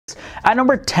At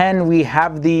number 10, we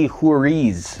have the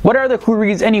Houris. What are the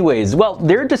Houris anyways? Well,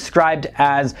 they're described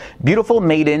as beautiful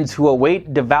maidens who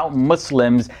await devout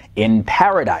Muslims in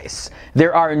paradise.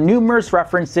 There are numerous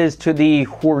references to the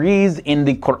Houris in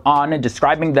the Quran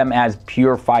describing them as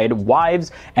purified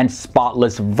wives and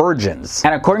spotless virgins.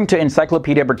 And according to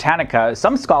Encyclopedia Britannica,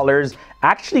 some scholars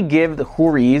actually give the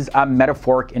Houris a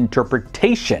metaphoric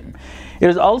interpretation.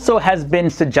 It also has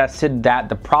been suggested that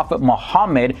the Prophet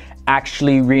Muhammad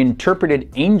actually reinterpreted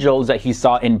angels that he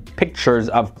saw in pictures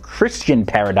of Christian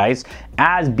paradise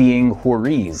as being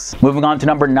Houris. Moving on to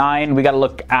number 9, we gotta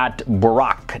look at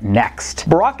Buraq next.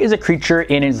 Buraq is a creature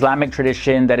in Islamic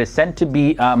tradition that is said to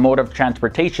be a mode of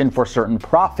transportation for certain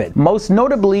prophets. Most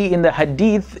notably in the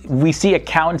Hadith, we see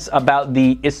accounts about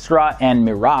the Isra and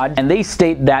Miraj, and they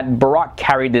state that Buraq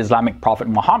carried the Islamic prophet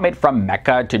Muhammad from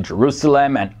Mecca to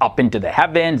Jerusalem and up into the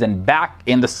heavens and back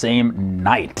in the same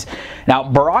night. Now,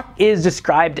 Buraq is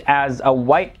described as a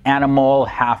white animal,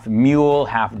 half mule,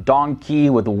 half donkey,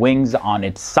 with wings on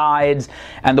its sides,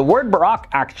 and the word Buraq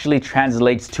actually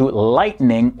translates to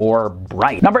lightning or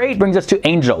bright. Number 8 brings us to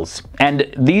angels,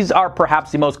 and these are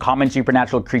perhaps the most common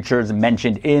supernatural creatures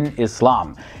mentioned in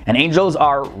Islam. And angels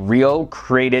are real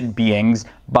created beings,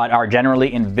 but are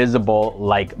generally invisible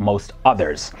like most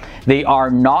others. They are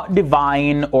not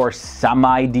divine or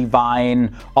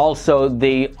semi-divine. Also,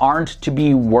 they aren't to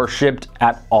be worshipped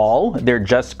at all. They're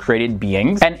just created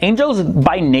beings. And angels,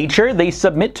 by nature, they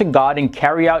submit to God and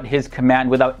carry out his command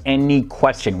without any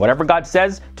question. Whatever God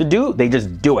says to do, they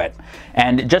just do it.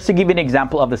 And just to give you an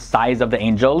example of the size of the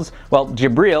angels, well,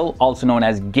 Jibril, also known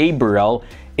as Gabriel,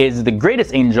 is the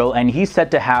greatest angel, and he's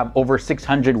said to have over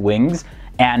 600 wings,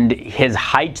 and his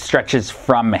height stretches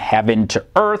from heaven to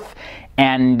earth,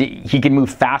 and he can move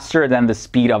faster than the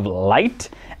speed of light,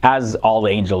 as all the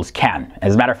angels can.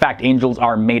 As a matter of fact, angels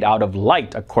are made out of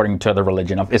light according to the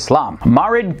religion of Islam.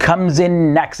 Marid comes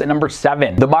in next at number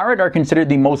 7. The Marid are considered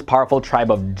the most powerful tribe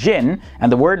of jinn,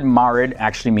 and the word Marid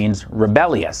actually means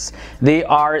rebellious. They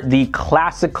are the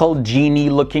classical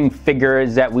genie-looking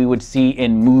figures that we would see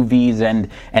in movies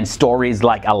and stories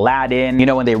like Aladdin, you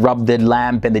know, when they rub the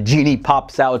lamp and the genie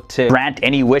pops out to grant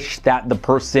any wish that the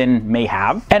person may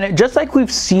have. And just like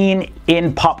we've seen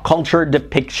in pop culture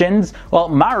depictions, well,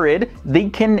 Marid, they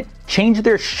can change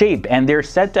their shape, and they're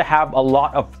said to have a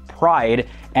lot of pride,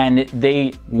 and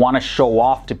they want to show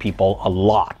off to people a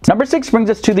lot. Number 6 brings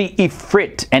us to the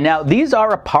Ifrit, and now these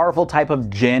are a powerful type of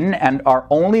jinn and are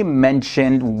only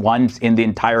mentioned once in the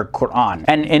entire Quran.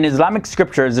 And in Islamic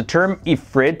scriptures, the term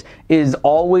Ifrit is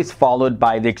always followed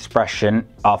by the expression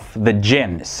of the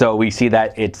jinn. So we see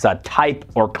that it's a type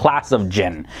or class of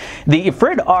jinn. The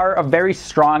Ifrit are a very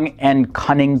strong and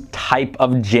cunning type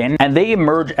of jinn, and they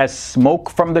emerge as smoke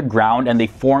from the ground, and they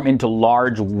form into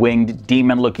large winged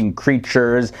demon-looking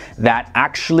creatures that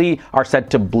actually are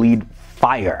said to bleed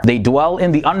fire. They dwell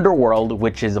in the underworld,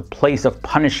 which is a place of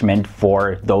punishment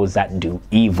for those that do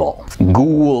evil.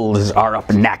 Ghouls are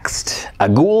up next. A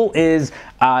ghoul is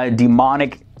a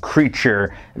demonic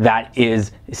creature that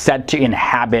is said to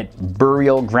inhabit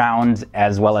burial grounds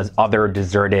as well as other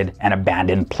deserted and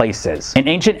abandoned places. In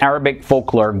ancient Arabic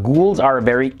folklore, ghouls are a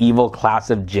very evil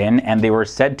class of jinn, and they were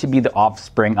said to be the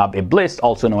offspring of Iblis,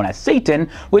 also known as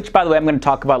Satan, which, by the way, I'm going to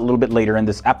talk about a little bit later in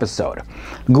this episode.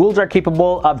 Ghouls are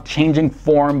capable of changing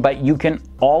form, but you can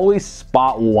always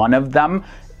spot one of them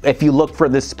if you look for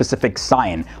this specific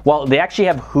sign. Well, they actually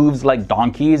have hooves like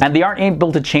donkeys, and they aren't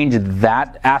able to change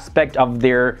that aspect of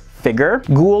their figure.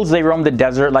 Ghouls, they roam the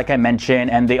desert, like I mentioned,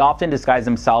 and they often disguise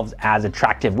themselves as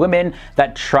attractive women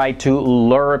that try to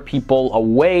lure people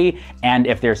away, and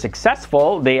if they're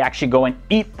successful, they actually go and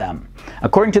eat them.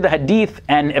 According to the Hadith,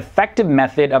 an effective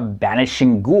method of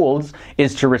banishing ghouls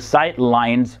is to recite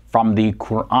lines from the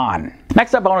Quran.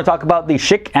 Next up, I want to talk about the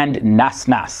Shik and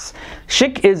Nasnas.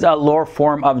 Shik is a lower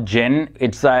form of jinn.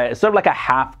 It's sort of like a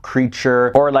half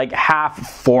creature or like half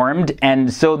formed,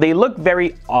 and so they look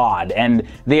very odd, and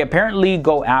they apparently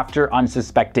go after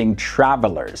unsuspecting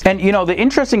travelers. And you know, the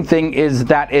interesting thing is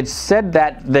that it's said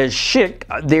that the Shik,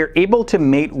 they're able to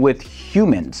mate with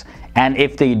humans. And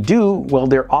if they do, well,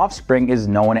 their offspring is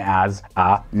known as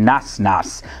a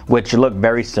Nasnas, which look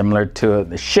very similar to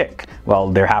the Shik. Well,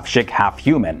 they're half Shik, half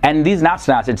human. And these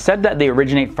Nasnas, it's said that they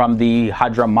originate from the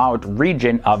Hadramaut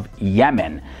region of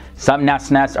Yemen. Some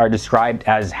Nasnas are described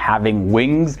as having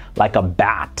wings like a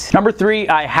bat. Number 3,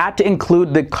 I had to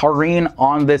include the Qareen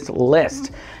on this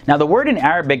list. Now, the word in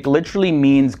Arabic literally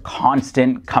means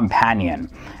constant companion.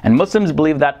 And Muslims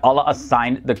believe that Allah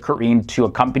assigned the Quran to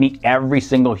accompany every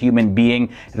single human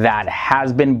being that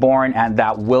has been born and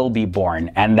that will be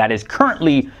born and that is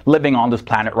currently living on this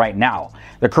planet right now.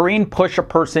 The Quran push a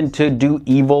person to do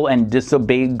evil and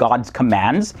disobey God's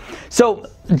commands. So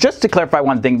just to clarify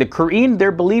one thing, the Quran,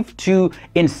 they're believed to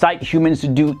incite humans to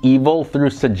do evil through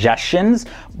suggestions,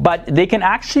 but they can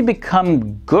actually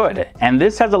become good. And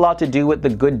this has a lot to do with the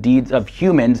good deeds of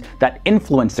humans that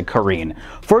influence the Quran.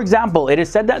 For example, it is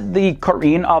said that the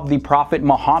Quran of the Prophet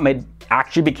Muhammad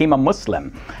actually became a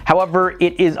Muslim. However,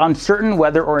 it is uncertain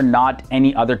whether or not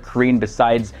any other Quran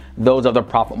besides those of the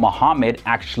Prophet Muhammad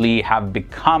actually have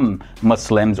become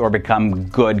Muslims or become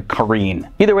good Quran.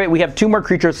 Either way, we have two more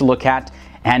creatures to look at.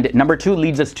 And number 2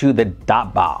 leads us to the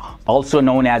Dabba, also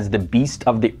known as the beast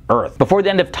of the earth. Before the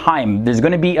end of time, there's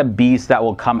going to be a beast that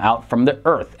will come out from the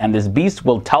earth. And this beast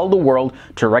will tell the world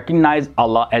to recognize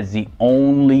Allah as the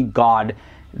only God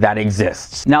that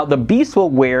exists. Now, the beast will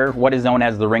wear what is known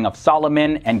as the Ring of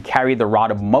Solomon and carry the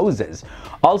rod of Moses.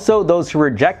 Also, those who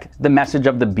reject the message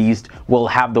of the beast will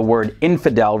have the word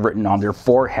infidel written on their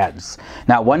foreheads.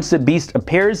 Now, once the beast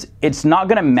appears, it's not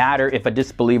going to matter if a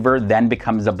disbeliever then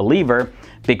becomes a believer,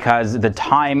 because the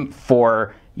time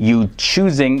for you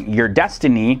choosing your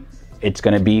destiny, it's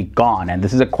going to be gone. And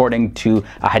this is according to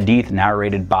a hadith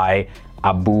narrated by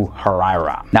Abu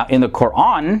Hurairah. Now, in the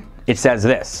Quran, it says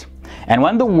this: "And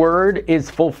when the word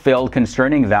is fulfilled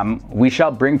concerning them, we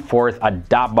shall bring forth a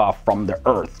Dabba from the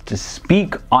earth to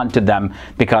speak unto them,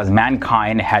 because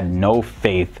mankind had no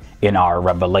faith in our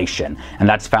revelation." And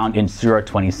that's found in Surah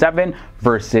 27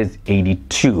 verses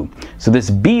 82. So this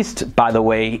beast, by the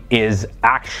way, is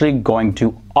actually going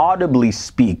to audibly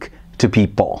speak to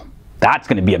people. That's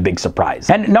going to be a big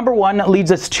surprise. And number 1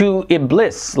 leads us to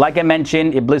Iblis. Like I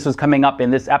mentioned, Iblis was coming up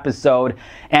in this episode.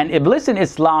 And Iblis in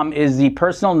Islam is the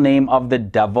personal name of the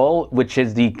devil, which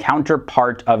is the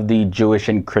counterpart of the Jewish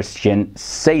and Christian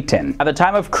Satan. At the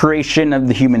time of creation of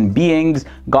the human beings,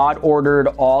 God ordered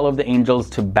all of the angels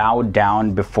to bow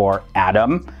down before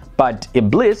Adam. But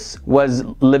Iblis was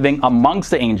living amongst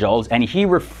the angels, and he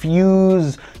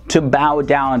refused to bow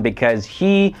down because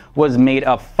he was made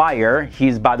of fire.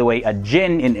 He's, by the way, a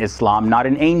jinn in Islam, not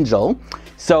an angel.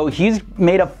 So he's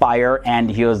made of fire,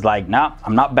 and he was like, "No,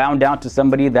 I'm not bound down to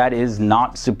somebody that is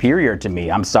not superior to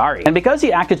me. I'm sorry." And because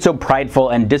he acted so prideful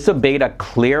and disobeyed a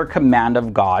clear command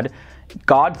of God,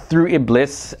 God threw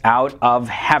Iblis out of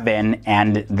heaven,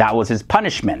 and that was his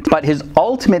punishment. But his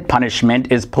ultimate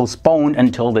punishment is postponed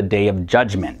until the day of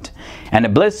judgment. And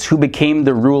Iblis, who became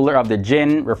the ruler of the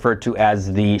jinn, referred to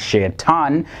as the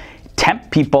shaitan,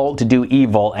 tempt people to do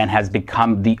evil and has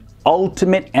become the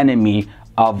ultimate enemy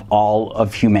of all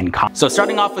of humankind. So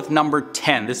starting off with number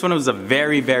 10, this one was a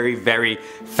very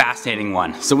fascinating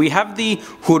one. So we have the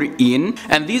Hur'in,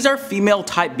 and these are female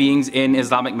type beings in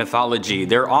Islamic mythology.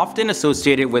 They're often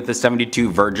associated with the 72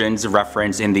 virgins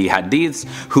referenced in the hadiths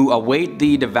who await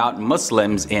the devout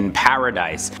Muslims in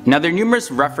paradise. Now, there are numerous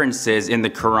references in the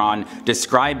Quran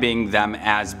describing them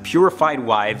as purified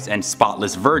wives and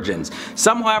spotless virgins.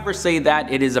 Some, however, say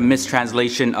that it is a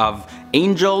mistranslation of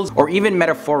angels, or even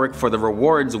metaphoric for the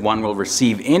rewards one will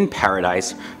receive in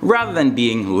paradise, rather than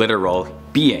being literal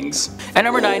beings. And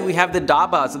number 9, we have the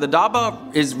Dabba. So the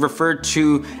Dabba is referred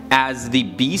to as the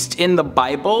beast in the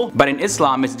Bible, but in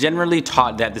Islam it's generally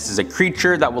taught that this is a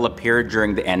creature that will appear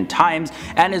during the end times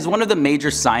and is one of the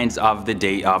major signs of the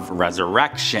day of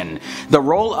resurrection. The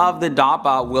role of the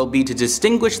Dabba will be to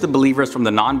distinguish the believers from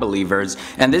the non-believers,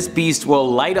 and this beast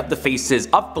will light up the faces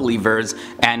of believers,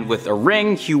 and with a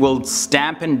ring he will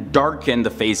stamp and darken the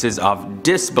faces of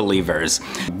disbelievers.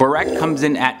 Buraq comes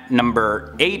in at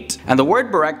number 8, and the word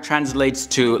Buraq translates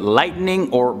to lightning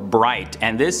or bright,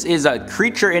 and this is a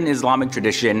creature in Islamic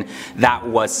tradition that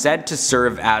was said to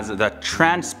serve as the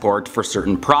transport for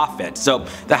certain prophets. So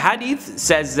the hadith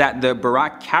says that the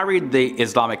Buraq carried the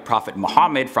Islamic prophet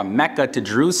Muhammad from Mecca to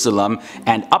Jerusalem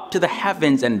and up to the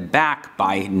heavens and back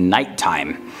by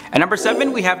nighttime. And number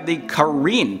 7, we have the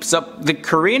Qarin. So the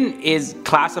Qarin is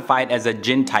classified as a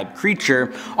jinn type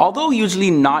creature, although usually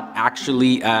not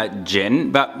actually a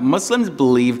jinn, but Muslims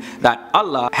believe that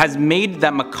Allah has made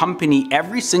them accompany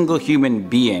every single human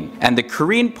being, and the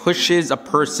Qarin pushes a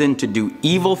person to do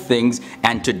evil things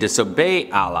and to disobey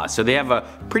Allah. So they have a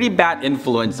pretty bad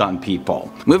influence on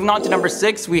people. Moving on to number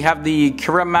 6, we have the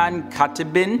Kiraman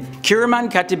Katibin.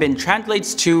 Kiraman Katibin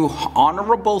translates to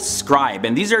honorable scribe,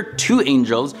 and these are 2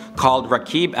 angels called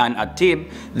Rakib and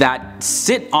Atib that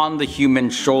sit on the human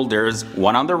shoulders,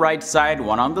 one on the right side,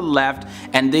 one on the left,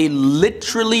 and they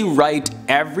literally write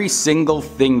every single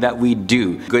thing that we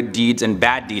do. Good deeds and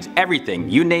bad deeds, everything.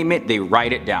 You name it, they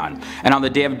write it down. And on the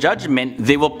day of judgment,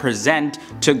 they will present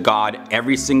to God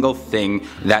every single thing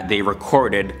that they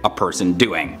recorded a person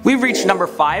doing. We've reached number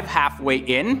 5, halfway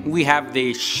in. We have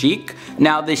the Sheikh.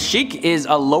 Now the Sheikh is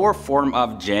a lower form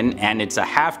of jinn, and it's a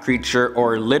half creature,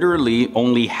 or literally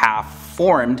only half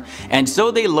formed, and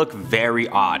so they look very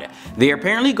odd. They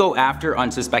apparently go after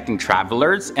unsuspecting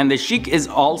travelers, and the Sheikh is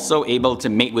also able to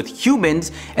mate with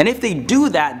humans, and if they do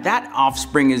that, that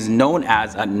offspring is known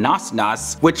as a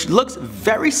Nas, which looks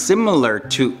very similar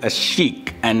to a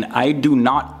Sheikh, and I do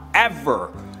not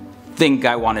ever think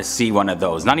I want to see one of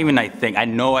those. Not even I think, I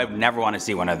know I'd never want to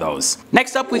see one of those.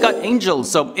 Next up we got angels.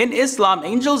 So in Islam,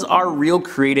 angels are real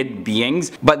created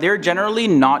beings, but they're generally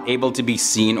not able to be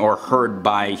seen or heard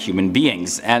by human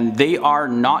beings, and they are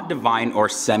not divine or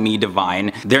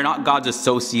semi-divine. They're not God's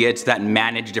associates that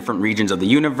manage different regions of the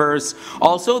universe.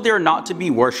 Also, they're not to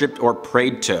be worshipped or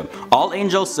prayed to. All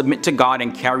angels submit to God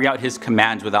and carry out his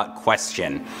commands without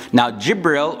question. Now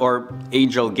Jibril, or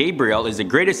Angel Gabriel, is the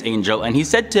greatest angel, and he's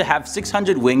said to have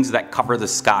 600 wings that cover the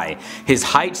sky. His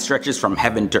height stretches from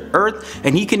heaven to earth,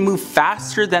 and he can move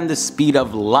faster than the speed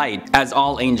of light, as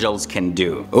all angels can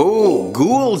do. Oh,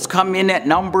 ghouls come in at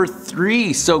number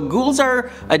 3. So ghouls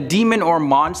are a demon or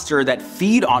monster that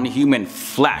feed on human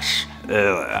flesh.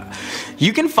 Ugh.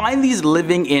 You can find these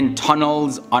living in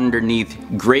tunnels underneath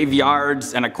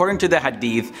graveyards, and according to the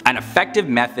hadith, an effective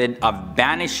method of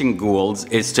banishing ghouls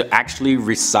is to actually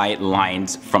recite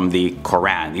lines from the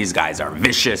Quran. These guys are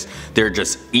vicious, they're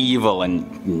just evil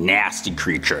and nasty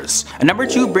creatures. And number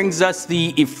 2 brings us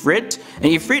the Ifrit. And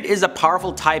Ifrit is a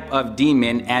powerful type of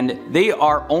demon, and they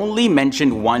are only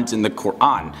mentioned once in the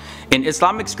Quran. In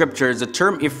Islamic scriptures, the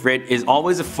term Ifrit is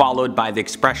always followed by the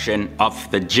expression of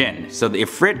the jinn. So the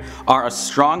Ifrit are a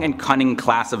strong and cunning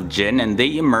class of jinn, and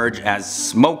they emerge as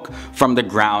smoke from the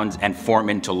ground and form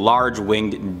into large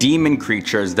winged demon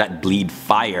creatures that bleed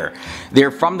fire.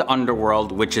 They're from the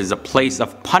underworld, which is a place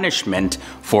of punishment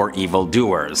for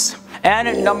evildoers. And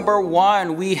at number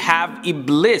 1, we have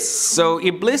Iblis. So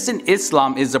Iblis in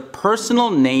Islam is a personal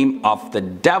name of the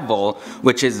devil,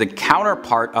 which is the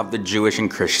counterpart of the Jewish and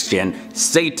Christian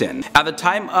Satan. At the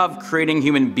time of creating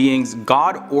human beings,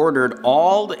 God ordered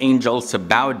all the angels to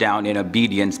bow down in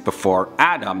obedience before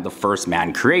Adam, the first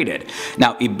man created.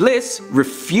 Now Iblis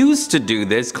refused to do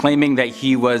this, claiming that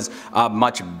he was a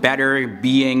much better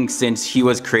being since he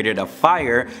was created of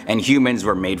fire and humans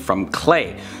were made from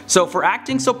clay. So for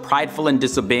acting so prideful and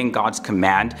disobeying God's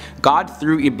command, God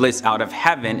threw Iblis out of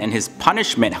heaven, and his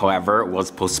punishment, however, was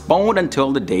postponed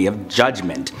until the day of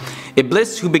judgment.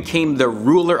 Iblis, who became the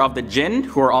ruler of the jinn,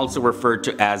 who are also referred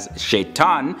to as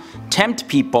Shaitan, tempt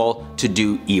people to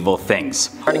do evil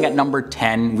things. Starting at number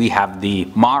 10, we have the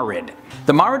Marid.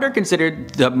 The Marid are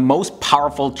considered the most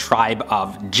powerful tribe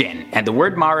of jinn, and the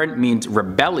word Marid means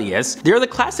rebellious. They're the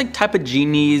classic type of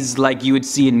genies like you would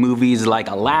see in movies like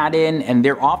Aladdin, and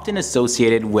they're often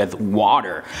associated with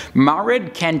water.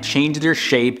 Marid can change their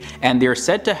shape, and they're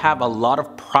said to have a lot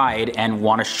of pride and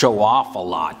want to show off a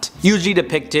lot. Usually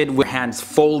depicted with hands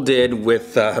folded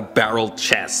with a barrel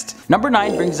chest. Number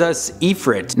 9 brings us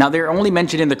Ifrit. Now they're only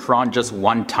mentioned in the Quran just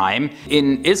one time.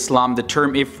 In Islam, the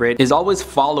term Ifrit is always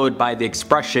followed by the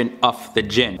expression of the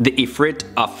jinn, the Ifrit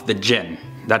of the jinn.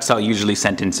 That's how usually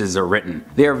sentences are written.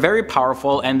 They are very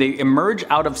powerful, and they emerge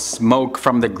out of smoke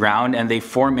from the ground, and they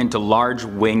form into large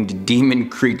winged demon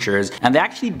creatures, and they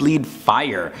actually bleed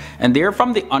fire. And they're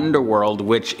from the underworld,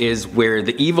 which is where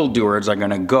the evildoers are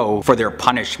gonna go for their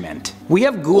punishment. We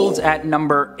have ghouls at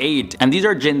number 8, and these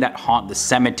are jinn that haunt the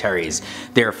cemeteries.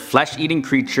 They're flesh-eating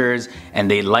creatures,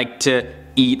 and they like to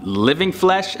eat living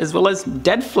flesh as well as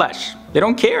dead flesh. They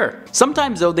don't care.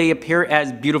 Sometimes though, they appear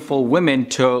as beautiful women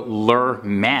to lure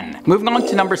men. Moving on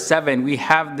to number 7, we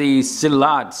have the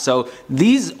Silat. So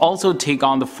these also take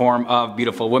on the form of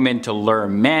beautiful women to lure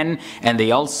men, and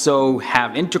they also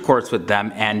have intercourse with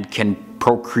them and can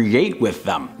procreate with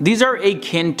them. These are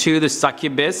akin to the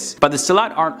succubus, but the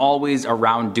Silat aren't always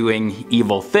around doing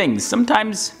evil things.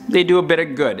 Sometimes they do a bit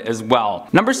of good as well.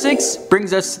 Number 6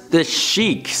 brings us the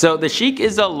Sheikh. So the Sheikh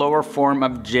is a lower form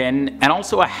of jinn and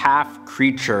also a half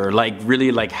creature,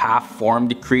 really half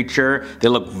formed creature. They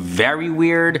look very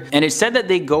weird, and it's said that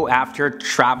they go after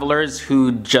travelers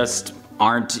who just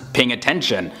aren't paying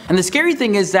attention. And the scary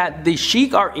thing is that the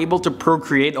sheik are able to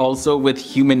procreate also with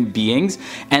human beings,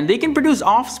 and they can produce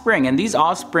offspring, and these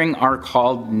offspring are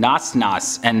called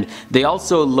nasnas, and they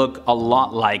also look a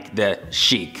lot like the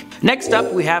sheik. Next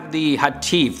up we have the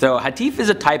Hatif. So Hatif is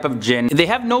a type of jinn. They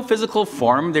have no physical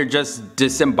form, they're just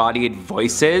disembodied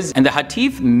voices, and the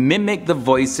Hatif mimic the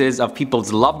voices of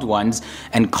people's loved ones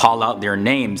and call out their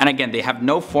names. And again, they have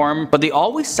no form, but they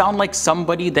always sound like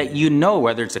somebody that you know,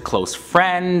 whether it's a close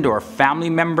friend or family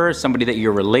member, somebody that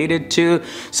you're related to.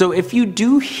 So if you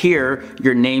do hear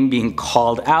your name being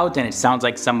called out and it sounds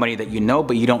like somebody that you know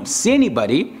but you don't see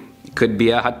anybody, it could be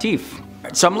a Hatif.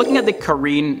 So I'm looking at the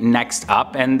Qareen next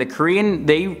up, and the Qareen,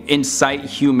 they incite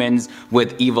humans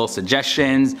with evil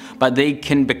suggestions, but they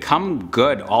can become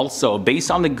good also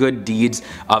based on the good deeds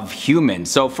of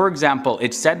humans. So for example,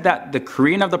 it's said that the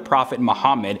Qareen of the Prophet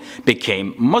Muhammad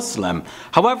became Muslim.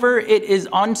 However, it is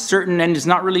uncertain and is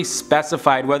not really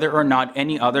specified whether or not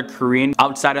any other Qareen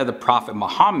outside of the Prophet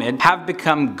Muhammad have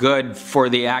become good for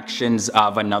the actions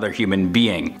of another human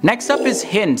being. Next up is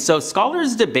Jinn. So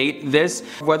scholars debate this,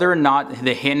 whether or not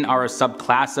the Jinn are a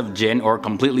subclass of jinn or a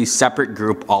completely separate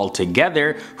group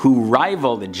altogether who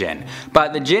rival the jinn.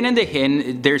 But the jinn and the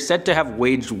Jinn, they're said to have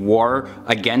waged war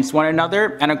against one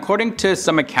another, and according to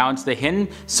some accounts, the Jinn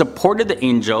supported the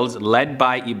angels led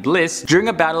by Iblis during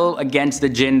a battle against the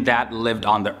jinn that lived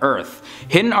on the earth.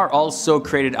 Jinn are also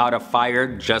created out of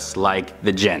fire just like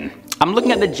the jinn. I'm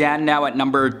looking at the Jann now at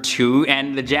number 2,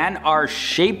 and the Jann are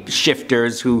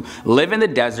shapeshifters who live in the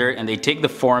desert, and they take the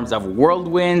forms of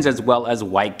whirlwinds as well as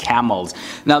white camels.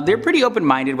 Now they're pretty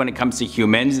open-minded when it comes to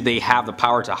humans. They have the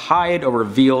power to hide or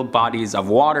reveal bodies of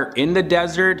water in the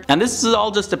desert, and this is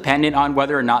all just dependent on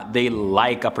whether or not they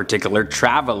like a particular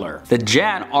traveler. The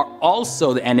Jann are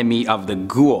also the enemy of the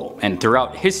Ghoul, and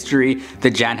throughout history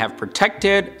the Jann have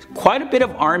protected quite a bit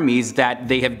of armies that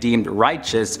they have deemed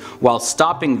righteous while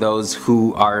stopping those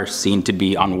who are seen to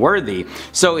be unworthy.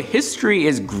 So history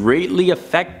is greatly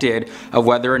affected of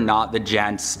whether or not the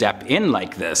Jann step in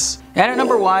like this. And at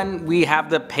number 1, we have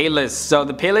the Paylis. So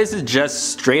the Paylis is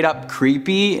just straight up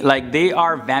creepy. Like, they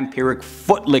are vampiric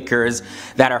footlickers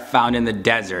that are found in the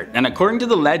desert. And according to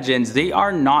the legends, they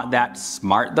are not that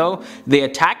smart though. They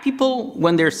attack people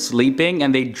when they're sleeping,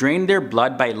 and they drain their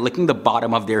blood by licking the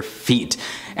bottom of their feet.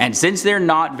 And since they're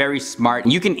not very smart,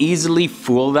 you can easily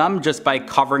fool them just by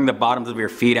covering the bottoms of your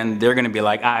feet, and they're gonna be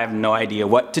like, I have no idea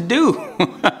what to do.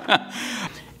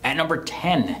 At number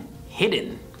 10,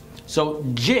 Hidden. So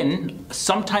jinn,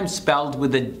 sometimes spelled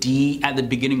with a D at the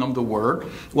beginning of the word,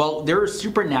 well, they're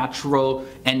supernatural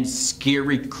and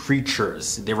scary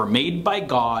creatures. They were made by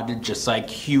God just like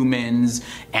humans,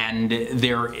 and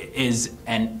there is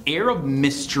an air of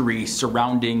mystery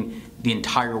surrounding the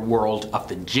entire world of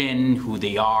the jinn, who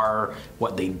they are,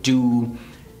 what they do.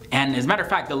 And as a matter of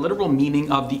fact, the literal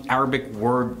meaning of the Arabic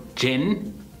word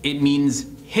jinn, it means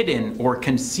hidden or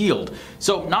concealed.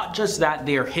 So not just that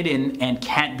they are hidden and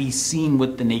can't be seen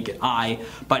with the naked eye,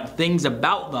 but things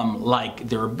about them like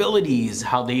their abilities,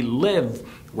 how they live,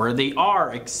 where they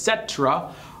are,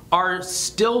 etc. are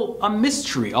still a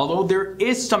mystery. Although there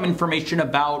is some information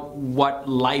about what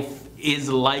life is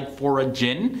like for a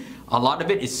jinn, a lot of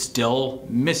it is still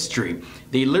mystery.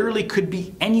 They literally could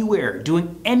be anywhere,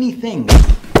 doing anything.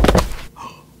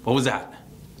 What was that?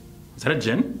 Was that a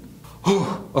jinn?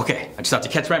 Okay, I just have to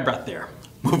catch my breath there.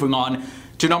 Moving on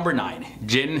to number 9.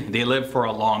 Jinn, they live for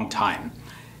a long time.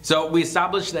 So we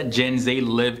established that jinns, they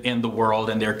live in the world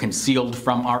and they're concealed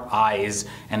from our eyes,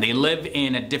 and they live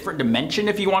in a different dimension,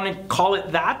 if you want to call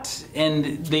it that,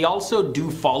 and they also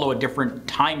do follow a different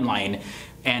timeline.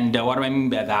 And what do I mean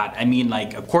by that? I mean,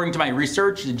 like, according to my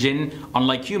research, the jinn,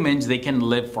 unlike humans, they can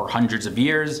live for hundreds of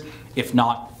years, if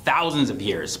not thousands of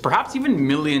years, perhaps even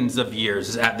millions of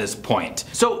years at this point.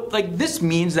 So like, this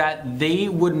means that they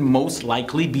would most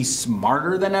likely be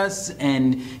smarter than us,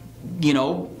 and you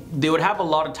know, they would have a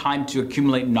lot of time to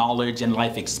accumulate knowledge and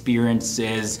life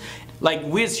experiences. Like,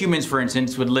 we as humans, for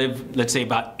instance, would live, let's say,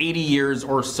 about 80 years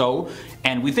or so,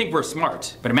 and we think we're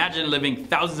smart. But imagine living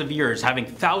thousands of years, having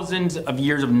thousands of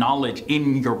years of knowledge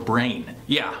in your brain.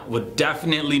 Yeah, would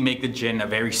definitely make the jinn a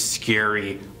very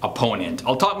scary opponent.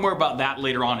 I'll talk more about that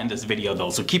later on in this video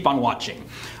though, so keep on watching.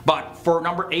 But for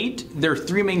number 8, there are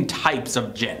 3 main types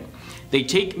of jinn. They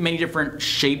take many different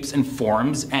shapes and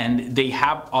forms, and they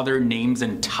have other names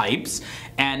and types.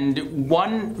 And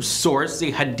one source,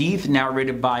 a hadith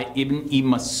narrated by Ibn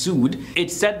Masud, it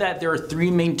said that there are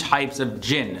 3 main types of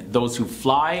jinn: those who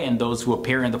fly, and those who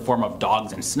appear in the form of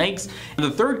dogs and snakes. And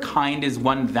the third kind is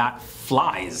one that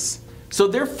flies. So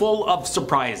they're full of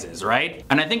surprises, right?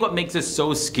 And I think what makes this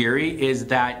so scary is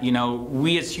that, you know,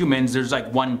 we as humans, there's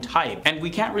like one type, and we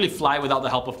can't really fly without the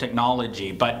help of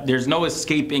technology, but there's no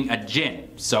escaping a jinn.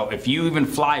 So if you even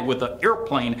fly with an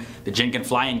airplane, the jinn can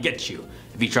fly and get you.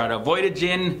 If you try to avoid a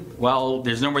jinn, well,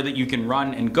 there's nowhere that you can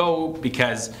run and go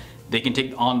because they can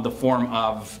take on the form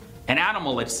of an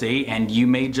animal, let's say, and you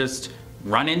may just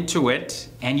run into it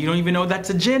and you don't even know that's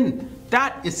a jinn.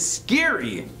 That is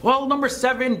scary. Well, number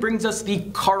 7 brings us the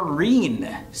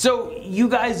Qareen. So you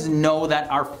guys know that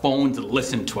our phones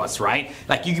listen to us, right?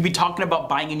 Like you could be talking about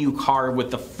buying a new car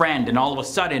with a friend and all of a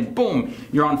sudden, boom,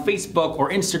 you're on Facebook or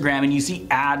Instagram and you see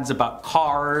ads about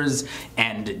cars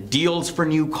and deals for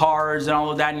new cars and all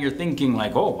of that, and you're thinking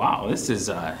like, oh wow, this is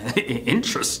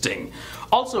interesting.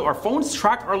 Also, our phones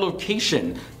track our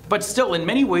location. But still, in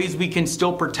many ways, we can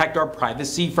still protect our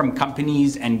privacy from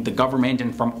companies and the government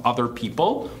and from other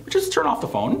people. Just turn off the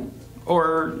phone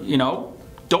or, you know,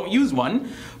 don't use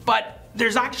one. But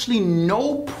there's actually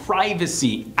no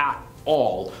privacy at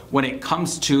all when it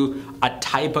comes to a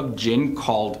type of jinn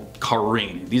called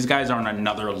Qareen. These guys are on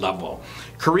another level.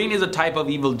 Qareen is a type of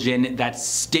evil jinn that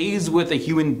stays with a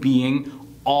human being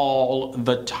all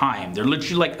the time. They're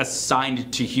literally like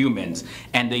assigned to humans,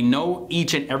 and they know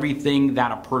each and everything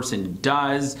that a person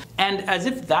does. And as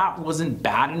if that wasn't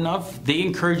bad enough, they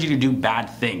encourage you to do bad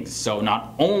things. So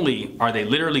not only are they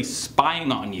literally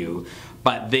spying on you,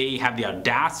 but they have the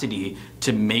audacity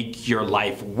to make your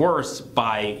life worse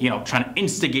by, you know, trying to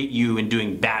instigate you in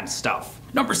doing bad stuff.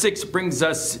 Number 6 brings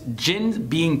us jinns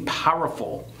being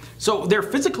powerful. So they're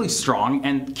physically strong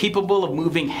and capable of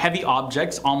moving heavy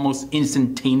objects almost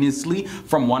instantaneously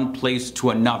from one place to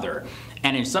another.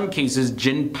 And in some cases,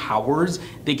 jinn powers,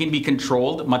 they can be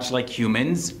controlled much like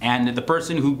humans, and the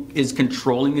person who is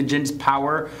controlling the jinn's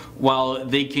power, well,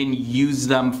 they can use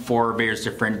them for various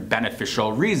different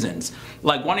beneficial reasons.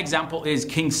 Like one example is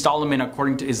King Solomon,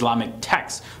 according to Islamic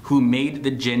texts, who made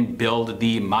the jinn build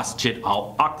the Masjid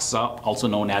al-Aqsa, also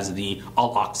known as the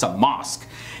Al-Aqsa Mosque.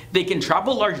 They can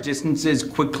travel large distances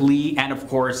quickly, and of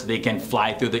course they can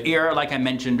fly through the air like I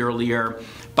mentioned earlier.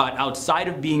 But outside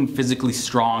of being physically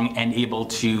strong and able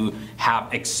to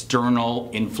have external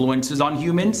influences on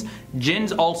humans,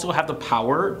 jinns also have the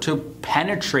power to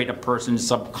penetrate a person's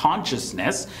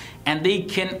subconsciousness, and they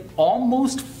can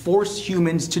almost force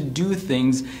humans to do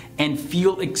things and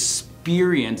feel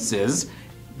experiences.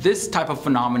 This type of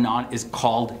phenomenon is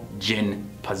called jinn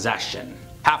possession.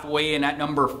 Halfway in at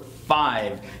number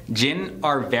 5, jinn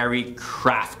are very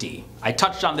crafty. I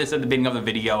touched on this at the beginning of the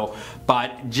video,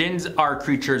 but jinns are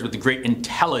creatures with great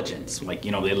intelligence. Like,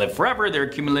 you know, they live forever, they're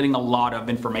accumulating a lot of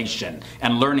information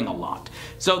and learning a lot.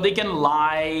 So they can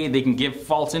lie, they can give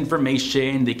false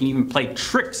information, they can even play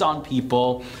tricks on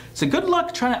people. So good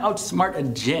luck trying to outsmart a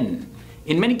jinn.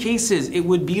 In many cases, it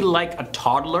would be like a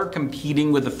toddler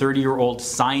competing with a 30-year-old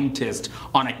scientist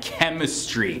on a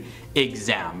chemistry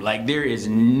exam. Like, there is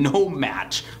no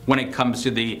match when it comes to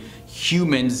the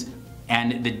humans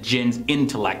and the jinn's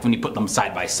intellect when you put them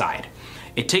side by side.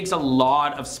 It takes a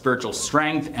lot of spiritual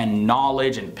strength and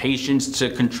knowledge and patience to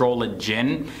control a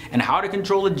jinn, and how to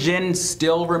control a jinn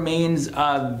still remains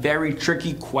a very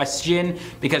tricky question,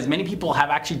 because many people have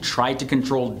actually tried to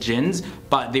control jinns,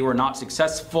 but they were not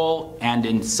successful, and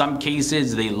in some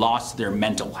cases they lost their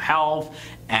mental health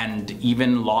and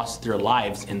even lost their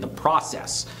lives in the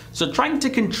process. So trying to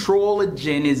control a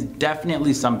jinn is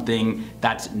definitely something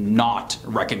that's not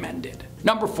recommended.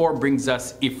 Number 4 brings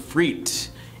us Ifrit.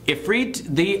 Ifrit,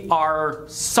 they are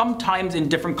sometimes in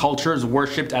different cultures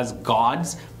worshipped as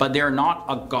gods, but they're not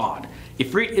a god.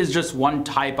 Ifrit is just one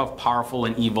type of powerful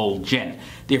and evil jinn.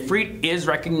 The Ifrit is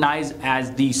recognized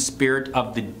as the spirit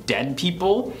of the dead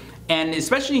people, and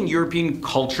especially in European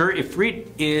culture, Ifrit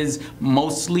is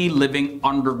mostly living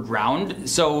underground,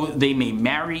 so they may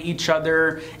marry each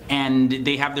other and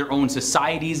they have their own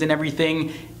societies and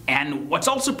everything. And what's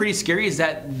also pretty scary is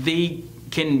that they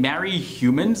can marry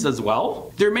humans as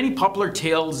well. There are many popular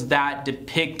tales that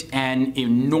depict an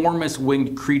enormous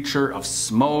winged creature of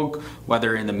smoke,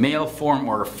 whether in the male form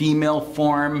or a female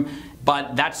form,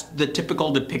 but that's the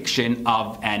typical depiction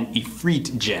of an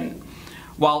Ifrit jinn.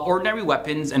 While ordinary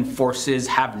weapons and forces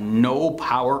have no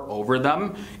power over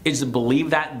them, it's believed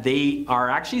that they are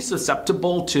actually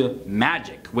susceptible to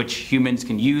magic, which humans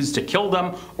can use to kill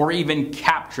them or even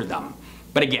capture them.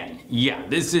 But again, yeah,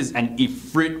 this is an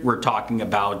Ifrit we're talking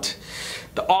about.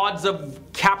 The odds of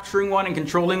capturing one and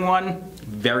controlling one,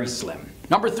 very slim.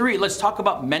 Number 3, let's talk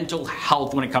about mental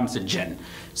health when it comes to jinn.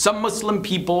 Some Muslim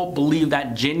people believe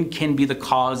that jinn can be the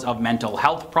cause of mental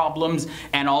health problems,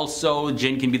 and also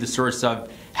jinn can be the source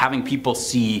of having people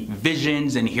see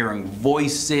visions and hearing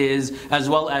voices, as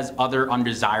well as other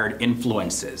undesired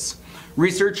influences.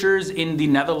 Researchers in the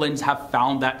Netherlands have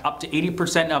found that up to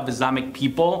 80% of Islamic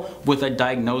people with a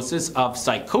diagnosis of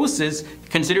psychosis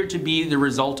consider it to be the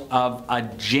result of a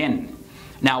jinn.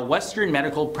 Now, Western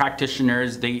medical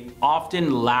practitioners, they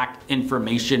often lack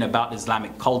information about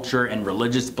Islamic culture and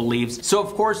religious beliefs. So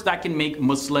of course that can make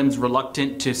Muslims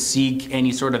reluctant to seek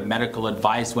any sort of medical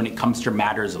advice when it comes to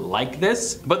matters like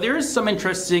this. But there is some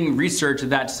interesting research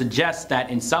that suggests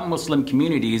that in some Muslim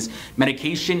communities,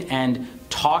 medication and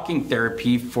talking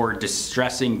therapy for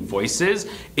distressing voices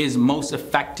is most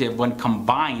effective when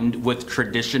combined with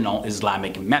traditional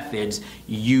Islamic methods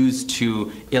used to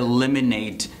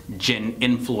eliminate jinn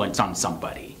influence on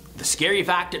somebody. The scary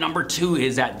fact at number 2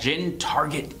 is that jinn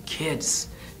target kids.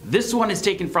 This one is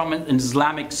taken from an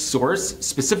Islamic source,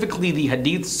 specifically the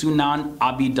Hadith Sunan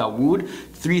Abi Dawud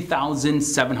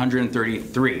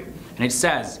 3733, and it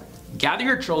says, "Gather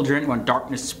your children when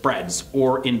darkness spreads,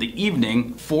 or in the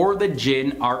evening, for the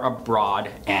jinn are abroad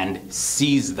and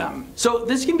seize them." So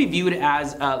this can be viewed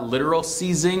as a literal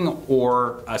seizing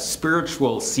or a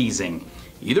spiritual seizing.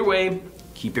 Either way,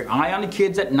 keep your eye on the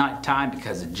kids at nighttime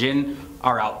because the jinn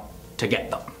are out to get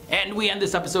them. And we end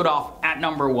this episode off at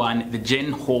number 1, the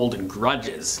jinn hold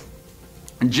grudges.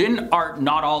 Jinn are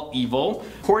not all evil.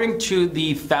 According to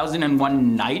the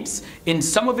 1001 Nights, in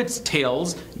some of its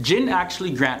tales, jinn actually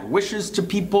grant wishes to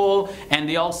people, and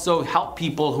they also help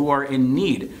people who are in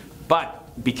need. But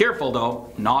be careful though,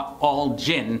 not all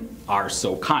jinn are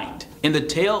so kind. In the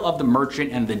tale of the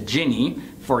merchant and the jinni,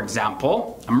 for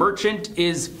example, a merchant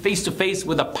is face to face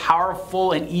with a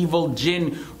powerful and evil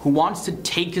jinn who wants to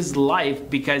take his life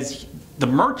because the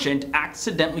merchant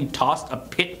accidentally tossed a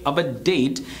pit of a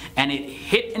date and it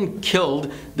hit and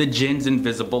killed the jinn's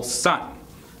invisible son.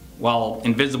 Well,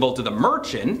 invisible to the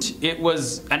merchant, it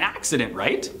was an accident,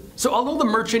 right? So although the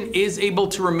merchant is able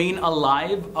to remain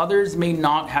alive, others may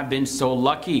not have been so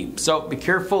lucky. So be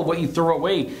careful what you throw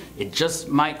away. It just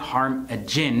might harm a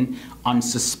jinn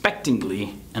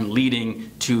unsuspectingly and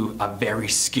leading to a very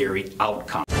scary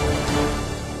outcome.